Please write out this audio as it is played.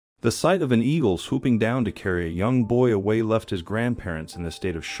The sight of an eagle swooping down to carry a young boy away left his grandparents in a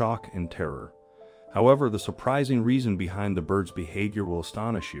state of shock and terror. However, the surprising reason behind the bird's behavior will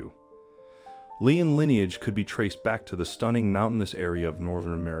astonish you. Leon lineage could be traced back to the stunning mountainous area of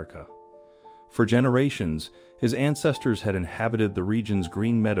Northern America. For generations, his ancestors had inhabited the region's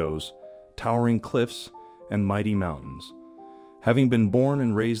green meadows, towering cliffs, and mighty mountains. Having been born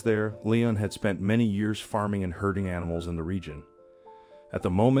and raised there, Leon had spent many years farming and herding animals in the region. At the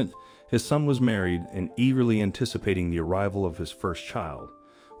moment, his son was married and eagerly anticipating the arrival of his first child,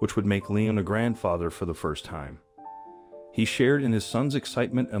 which would make Leon a grandfather for the first time. He shared in his son's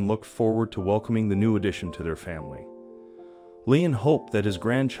excitement and looked forward to welcoming the new addition to their family. Leon hoped that his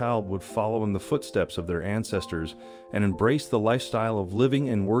grandchild would follow in the footsteps of their ancestors and embrace the lifestyle of living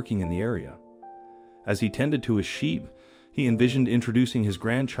and working in the area. As he tended to his sheep, he envisioned introducing his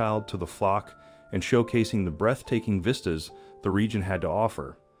grandchild to the flock and showcasing the breathtaking vistas the region had to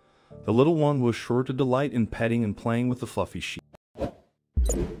offer. The little one was sure to delight in petting and playing with the fluffy sheep.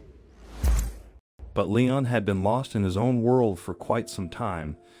 But Leon had been lost in his own world for quite some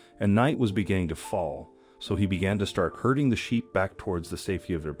time, and night was beginning to fall, so he began to start herding the sheep back towards the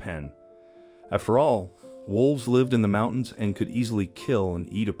safety of their pen. After all, wolves lived in the mountains and could easily kill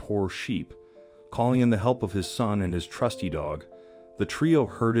and eat a poor sheep. Calling in the help of his son and his trusty dog, the trio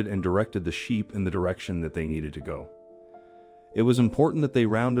herded and directed the sheep in the direction that they needed to go. It was important that they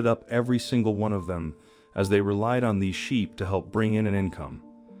rounded up every single one of them, as they relied on these sheep to help bring in an income.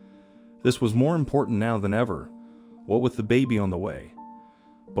 This was more important now than ever, what with the baby on the way.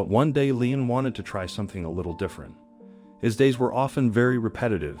 But one day Leon wanted to try something a little different. His days were often very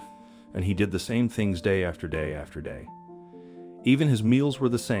repetitive, and he did the same things day after day after day. Even his meals were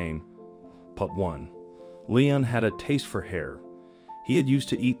the same, but one. Leon had a taste for hare. He had used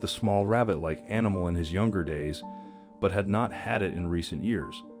to eat the small rabbit-like animal in his younger days, but had not had it in recent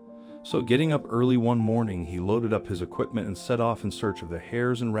years. So getting up early one morning, he loaded up his equipment and set off in search of the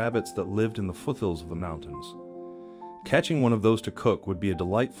hares and rabbits that lived in the foothills of the mountains. Catching one of those to cook would be a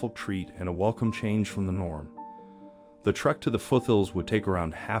delightful treat and a welcome change from the norm. The trek to the foothills would take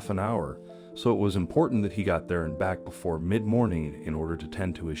around half an hour, so it was important that he got there and back before mid-morning in order to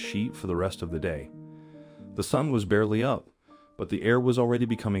tend to his sheep for the rest of the day. The sun was barely up, but the air was already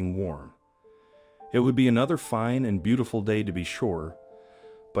becoming warm. It would be another fine and beautiful day to be sure,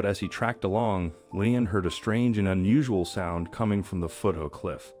 but as he tracked along, Leon heard a strange and unusual sound coming from the foot of a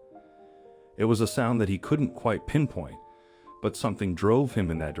cliff. It was a sound that he couldn't quite pinpoint, but something drove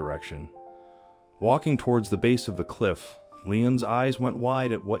him in that direction. Walking towards the base of the cliff, Leon's eyes went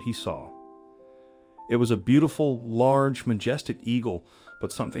wide at what he saw. It was a beautiful, large, majestic eagle,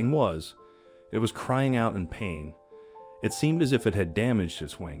 but something was. It was crying out in pain. It seemed as if it had damaged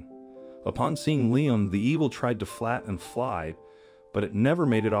its wing. Upon seeing Leon, the eagle tried to flat and fly, but it never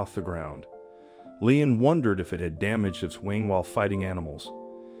made it off the ground. Leon wondered if it had damaged its wing while fighting animals.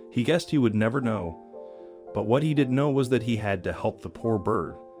 He guessed he would never know, but what he did know was that he had to help the poor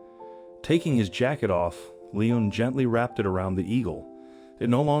bird. Taking his jacket off, Leon gently wrapped it around the eagle. It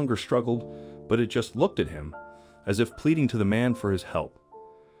no longer struggled, but it just looked at him, as if pleading to the man for his help.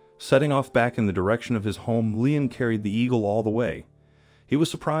 Setting off back in the direction of his home, Leon carried the eagle all the way. He was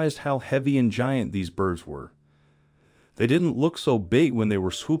surprised how heavy and giant these birds were. They didn't look so big when they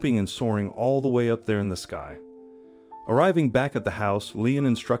were swooping and soaring all the way up there in the sky. Arriving back at the house, Leon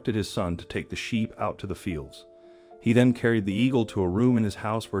instructed his son to take the sheep out to the fields. He then carried the eagle to a room in his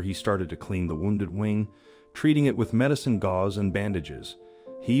house where he started to clean the wounded wing, treating it with medicine gauze and bandages.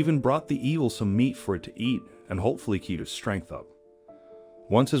 He even brought the eagle some meat for it to eat and hopefully keep its strength up.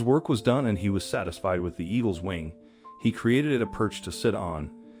 Once his work was done and he was satisfied with the eagle's wing, he created it a perch to sit on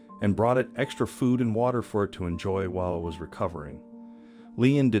and brought it extra food and water for it to enjoy while it was recovering.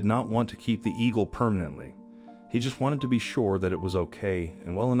 Leon did not want to keep the eagle permanently. He just wanted to be sure that it was okay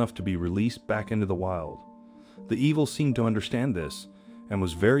and well enough to be released back into the wild. The eagle seemed to understand this and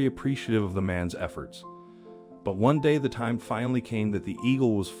was very appreciative of the man's efforts. But one day the time finally came that the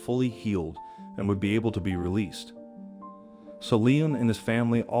eagle was fully healed and would be able to be released. So Leon and his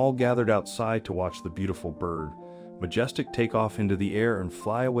family all gathered outside to watch the beautiful bird, majestic, take off into the air and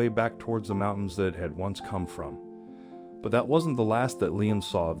fly away back towards the mountains that it had once come from. But that wasn't the last that Leon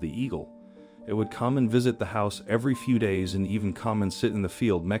saw of the eagle. It would come and visit the house every few days and even come and sit in the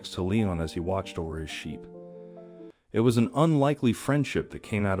field next to Leon as he watched over his sheep. It was an unlikely friendship that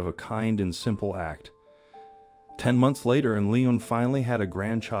came out of a kind and simple act. 10 months later, and Leon finally had a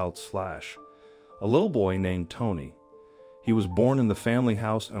grandchild a little boy named Tony. He was born in the family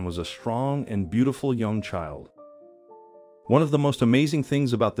house and was a strong and beautiful young child. One of the most amazing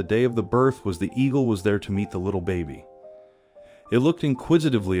things about the day of the birth was the eagle was there to meet the little baby. It looked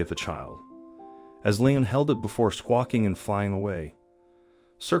inquisitively at the child, as Leon held it before squawking and flying away,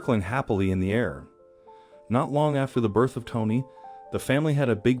 circling happily in the air. Not long after the birth of Tony, the family had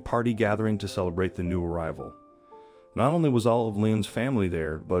a big party gathering to celebrate the new arrival. Not only was all of Leon's family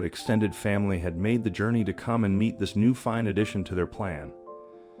there, but extended family had made the journey to come and meet this new fine addition to their plan.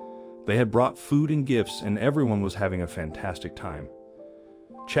 They had brought food and gifts, and everyone was having a fantastic time.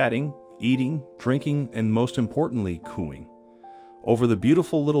 Chatting, eating, drinking, and most importantly, cooing over the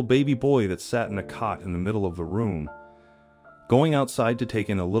beautiful little baby boy that sat in a cot in the middle of the room. Going outside to take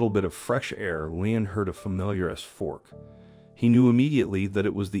in a little bit of fresh air, Leon heard a familiar fork. He knew immediately that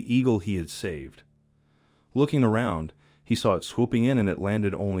it was the eagle he had saved. Looking around, he saw it swooping in, and it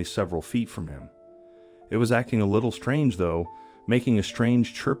landed only several feet from him. It was acting a little strange though, making a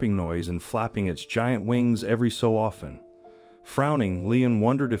strange chirping noise and flapping its giant wings every so often. Frowning, Leon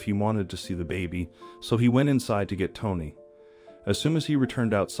wondered if he wanted to see the baby, so he went inside to get Tony. As soon as he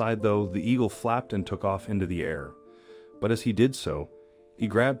returned outside though, the eagle flapped and took off into the air. But as he did so, he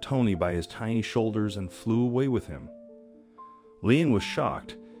grabbed Tony by his tiny shoulders and flew away with him. Leon was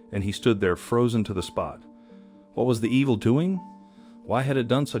shocked, and he stood there frozen to the spot. What was the eagle doing? Why had it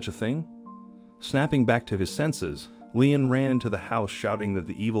done such a thing? Snapping back to his senses, Leon ran into the house shouting that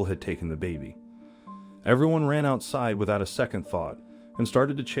the eagle had taken the baby. Everyone ran outside without a second thought and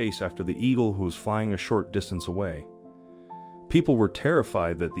started to chase after the eagle, who was flying a short distance away. People were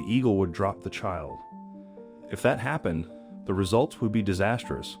terrified that the eagle would drop the child. If that happened, the results would be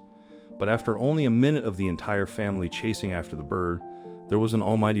disastrous. But after only a minute of the entire family chasing after the bird, there was an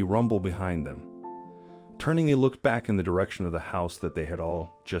almighty rumble behind them. Turning, they looked back in the direction of the house that they had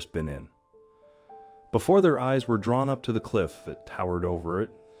all just been in. Before their eyes were drawn up to the cliff that towered over it,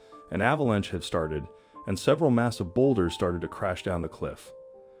 an avalanche had started, and several massive boulders started to crash down the cliff.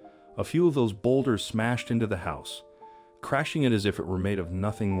 A few of those boulders smashed into the house, crashing it as if it were made of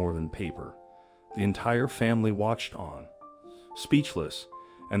nothing more than paper. The entire family watched on, speechless,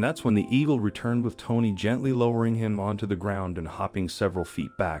 and that's when the eagle returned, with Tony gently lowering him onto the ground and hopping several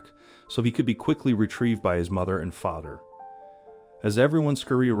feet back so he could be quickly retrieved by his mother and father. As everyone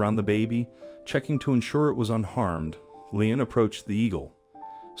scurried around the baby, checking to ensure it was unharmed, Leon approached the eagle.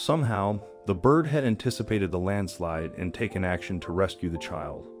 Somehow, the bird had anticipated the landslide and taken action to rescue the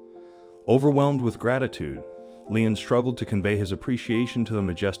child. Overwhelmed with gratitude, Leon struggled to convey his appreciation to the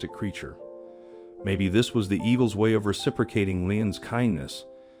majestic creature. Maybe this was the eagle's way of reciprocating Leon's kindness.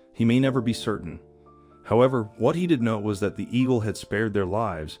 He may never be certain. However, what he did know was that the eagle had spared their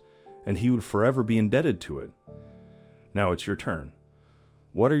lives, and he would forever be indebted to it. Now it's your turn.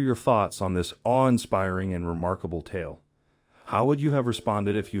 What are your thoughts on this awe-inspiring and remarkable tale? How would you have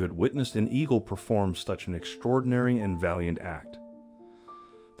responded if you had witnessed an eagle perform such an extraordinary and valiant act?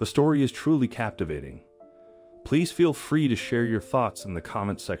 The story is truly captivating. Please feel free to share your thoughts in the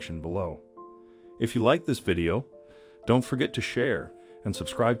comment section below. If you like this video, don't forget to share and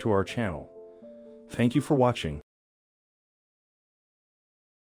subscribe to our channel. Thank you for watching.